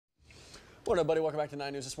What up, buddy? Welcome back to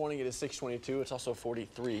 9 News this morning. It is 6:22. It's also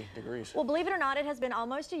 43 degrees. Well, believe it or not, it has been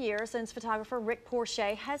almost a year since photographer Rick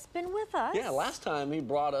Portier has been with us. Yeah, last time he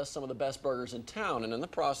brought us some of the best burgers in town, and in the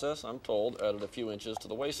process, I'm told, added a few inches to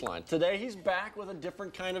the waistline. Today, he's back with a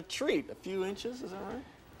different kind of treat. A few inches, is that right?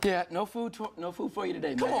 Yeah, no food for you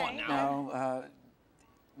today, man. Come on now. No,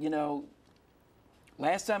 you know,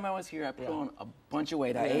 last time I was here, I put on a bunch of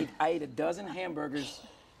weight. I ate a dozen hamburgers.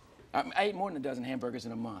 I ate more than a dozen hamburgers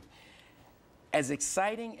in a month. As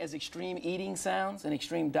exciting as extreme eating sounds and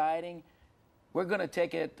extreme dieting, we're going to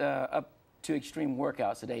take it up to extreme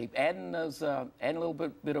workouts today. Adding a little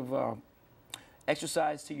bit of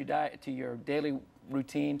exercise to your diet, to your daily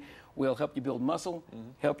routine, will help you build muscle,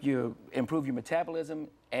 help you improve your metabolism,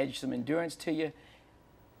 add some endurance to you.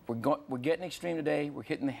 We're getting extreme today. We're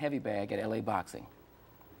hitting the heavy bag at LA Boxing.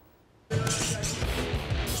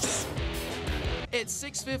 It's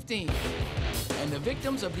 6:15, and the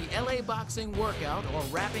victims of the LA Boxing workout are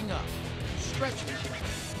wrapping up, stretching,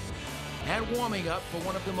 and warming up for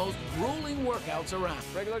one of the most grueling workouts around.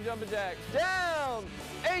 Regular jumping jacks, down,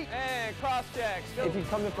 8, and cross jacks. Go. If you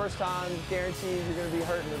come the first time, guaranteed you're gonna be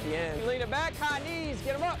hurting at the end. You lean it back, high knees,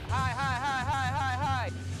 get them up, high, high, high, high, high,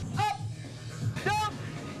 high. Up, jump.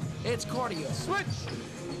 It's cardio,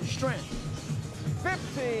 Switch, strength,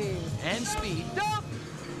 15, and speed, jump.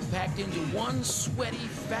 packed into one sweaty,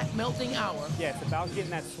 fat-melting hour. Yeah, it's about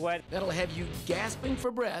getting that sweat. That'll have you gasping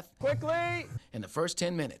for breath Quickly. in the first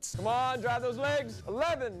 10 minutes. Come on, drive those legs.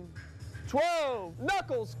 11, 12,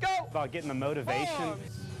 knuckles, go. About getting the motivation.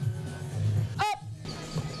 Arms. Up,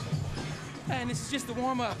 And this is just the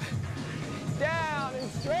warm-up. down,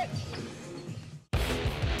 and stretch.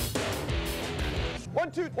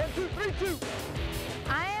 1, 2, 1, 2, 3, 2.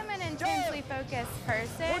 I am an intensely focused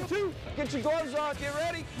person. 1, 2. Get your gloves on. Get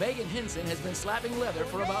ready. Megan Henson has been slapping leather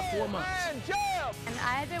for about 4 months. And jump. And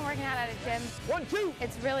I had been working out at a gym. 1, 2.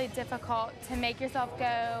 It's really difficult to make yourself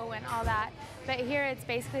go and all that. But here it's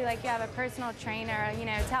basically like you have a personal trainer, you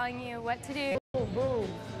know, telling you what to do, Boom, boom,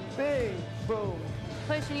 bing, boom.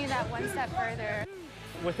 pushing you that one step further.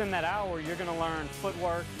 Within that hour, you're going to learn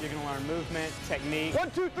footwork, you're going to learn movement, technique.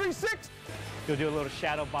 1, 2, 3, 6. You'll do a little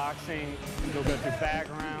shadow boxing. You'll go through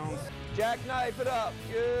backgrounds. Jackknife it up.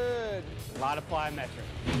 Good. A lot of plyometric.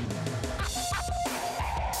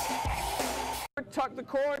 Tuck the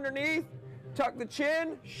core underneath. Tuck the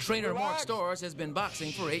chin. Trainer Mark Relax. Stars has been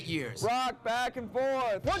boxing for 8 years. Rock back and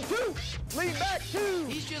forth. 1, 2. Lean back, 2.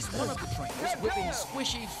 He's just one of the trainers whipping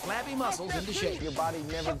squishy, flabby muscles into shape. Your body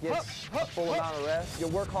never gets a full amount of rest. You'll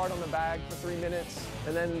work hard on the bag for 3 minutes,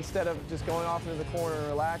 and then instead of just going off into the corner and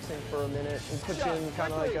relaxing for a minute, it puts you in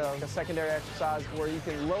kind of like a secondary exercise where you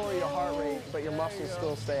can lower your heart rate, but your muscles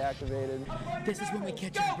still stay activated. This is when we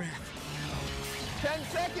catch our breath. 10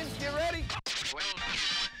 seconds, get ready.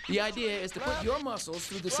 The idea is to put your muscles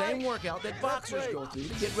through the same workout that boxers go through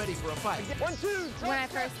to get ready for a fight. 1, 2. When I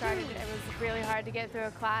first started, it was really hard to get through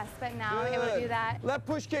a class, but now I'm able to do that. Left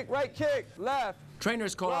push kick, right kick, left.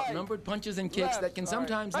 Trainers call out Right. numbered punches and kicks Left. that can All right.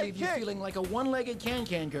 sometimes Right leave you kick. feeling like a one-legged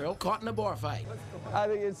can-can girl caught in a bar fight. I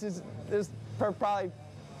think it's probably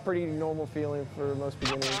pretty normal feeling for most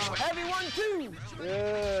beginners. Heavy 1, 2.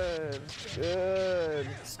 Good, good.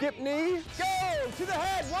 Skip knee, go to the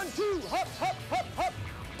head. 1, 2, hop, hop, hop, hop.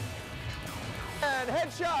 And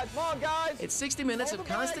headshot, come on guys. It's 60 minutes of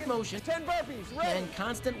constant motion 10 burpees, ready. and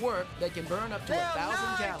constant work that can burn up to Down, 1,000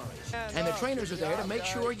 9. calories. And the trainers are there to make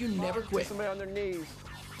sure you never quit. Somebody on their knees.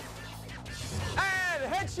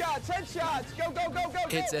 And headshots, headshots. Go, go, go, go,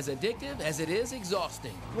 go. It's as addictive as it is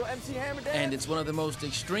exhausting. Little MC hammer dance. And it's one of the most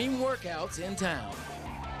extreme workouts in town.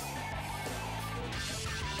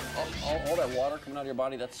 All that water coming out of your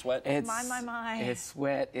body, that sweat. My. It's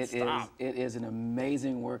sweat. It is an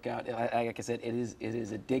amazing workout. Like I said, it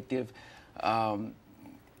is addictive.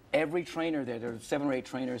 Every trainer there are 7 or 8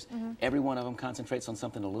 trainers. Every one of them concentrates on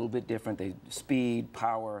something a little bit different. They speed,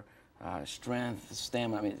 power, strength,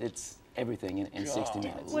 stamina. I mean, it's everything in 60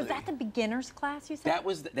 minutes. Was that the beginner's class you said?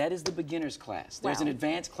 That is the beginner's class. There's an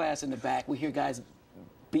advanced class in the back. We hear guys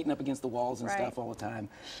beating up against the walls and stuff all the time.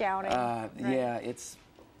 Shouting. Yeah,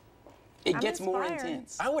 it gets more inspired.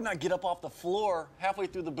 intense. I would not get up off the floor halfway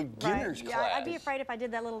through the beginner's Yeah, class. I'd be afraid if I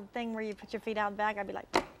did that little thing where you put your feet out back, I'd be like...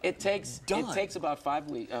 It takes about 5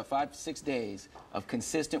 to 6 days of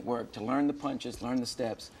consistent work to learn the punches, learn the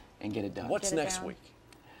steps, and get it done. What's Get it next down. week?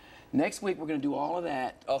 Next week we're going to do all of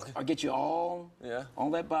that. Okay. Or get you all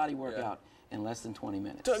that body workout in less than 20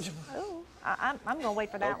 minutes. Ooh, I'm going to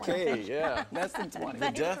wait for that one. Okay, yeah. Less than 20. The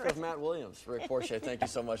death of Matt Williams. Rick Portier, thank you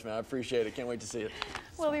so much, man. I appreciate it. Can't wait to see it.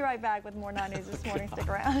 We'll be right back with more 9 News this morning. Stick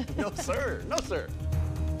around. No, sir. No, sir.